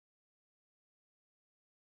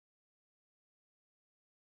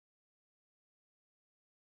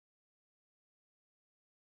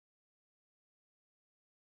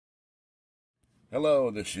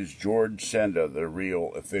Hello, this is George Senda, the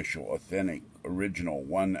real, official, authentic, original,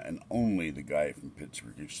 one and only the guy from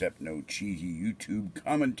Pittsburgh, except no cheesy YouTube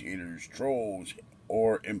commentators, trolls,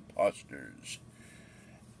 or imposters.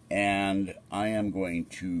 And I am going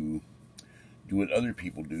to do what other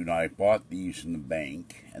people do. Now, I bought these in the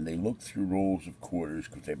bank, and they look through rolls of quarters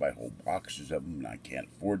because they buy whole boxes of them, and I can't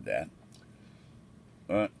afford that.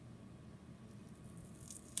 But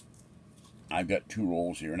I've got two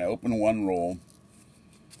rolls here, and I opened one roll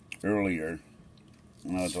earlier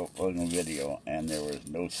when I was uploading a video, and there was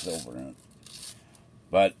no silver in it.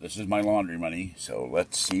 But this is my laundry money, so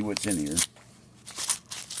let's see what's in here,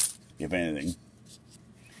 if anything.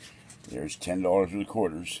 There's $10 in the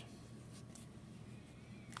quarters,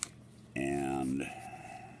 and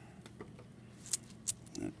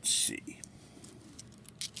let's see.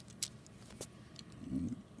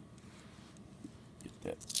 Get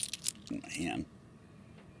that in my hand.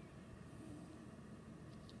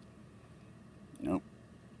 Nope.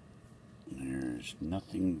 There's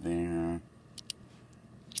nothing there.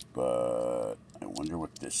 But I wonder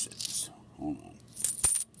what this is. Hold on.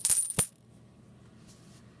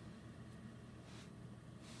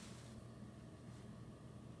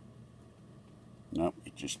 Nope,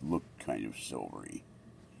 it just looked kind of silvery.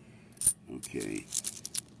 Okay.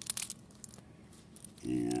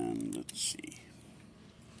 And let's see.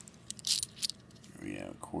 Here we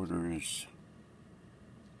have quarters.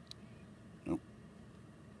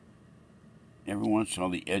 Every once in a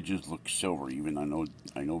while, the edges look silver, even I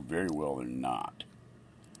know very well they're not.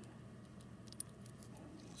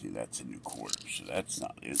 See, that's a new quarter, so that's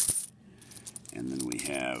not it. And then we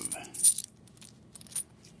have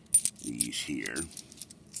these here.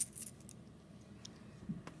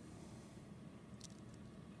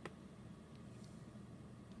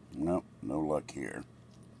 Nope, no luck here.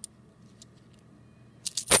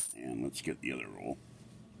 And let's get the other roll.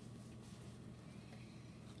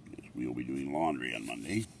 We'll be doing laundry on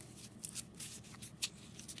Monday.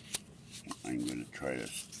 I'm going to try to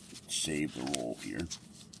save the roll here.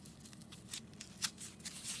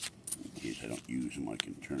 In case I don't use them, I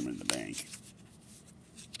can turn them in the bank.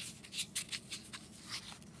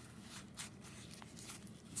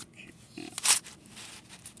 Okay, yeah.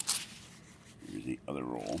 Here's the other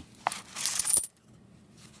roll.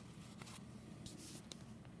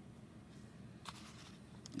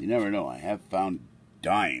 You never know. I have found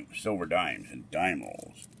silver dimes and dime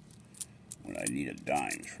rolls when I needed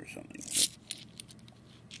dimes for something.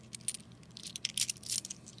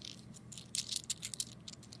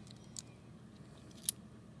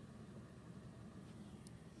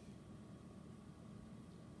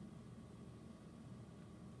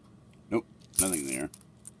 Nope, nothing there.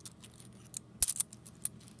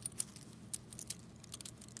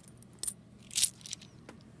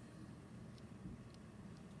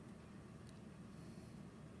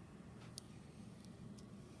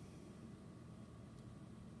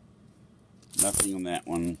 Nothing on that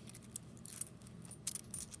one.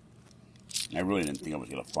 I really didn't think I was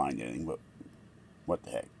going to find anything, but what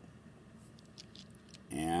the heck.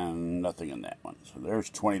 And nothing in that one. So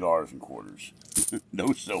there's $20 in quarters.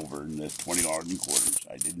 No silver, and there's $20 in quarters.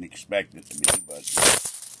 I didn't expect it to be, but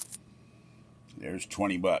there's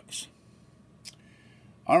 20 bucks.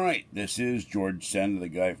 Alright, this is George Senda, the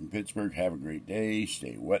guy from Pittsburgh. Have a great day.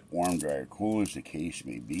 Stay wet, warm, dry, or cool as the case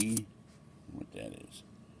may be. What that is.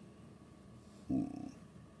 I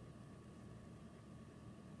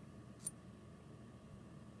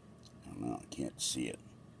don't know, I can't see it.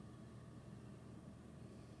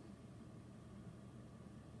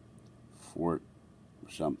 Fort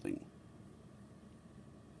something.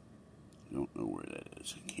 I don't know where that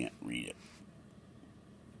is. I can't read it.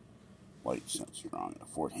 Light's not strong.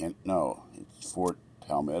 Fort Hint? No, it's Fort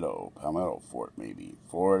Palmetto. Palmetto Fort, maybe.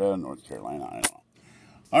 Florida, North Carolina, I don't know.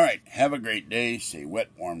 Alright, have a great day. Stay wet,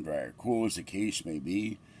 warm, dry, or cool as the case may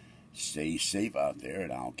be. Stay safe out there,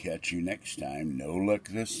 and I'll catch you next time. No luck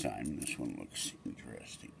this time. This one looks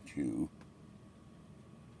interesting, too.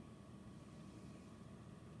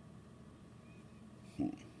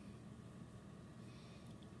 I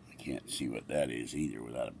can't see what that is either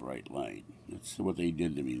without a bright light. That's what they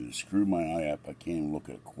did to me. They screwed my eye up. I can't even look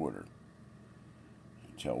at a quarter.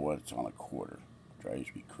 I tell what's on a quarter. It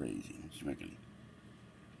drives me crazy. Let's see if I can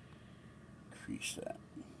increase that.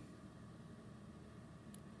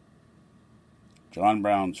 John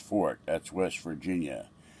Brown's Fort. That's West Virginia.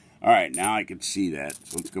 Alright, now I can see that.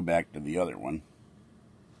 So let's go back to the other one.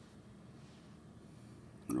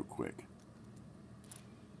 Real quick.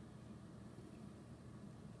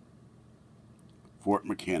 Fort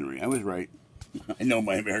McHenry. I was right. I know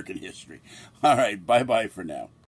my American history. Alright, bye-bye for now.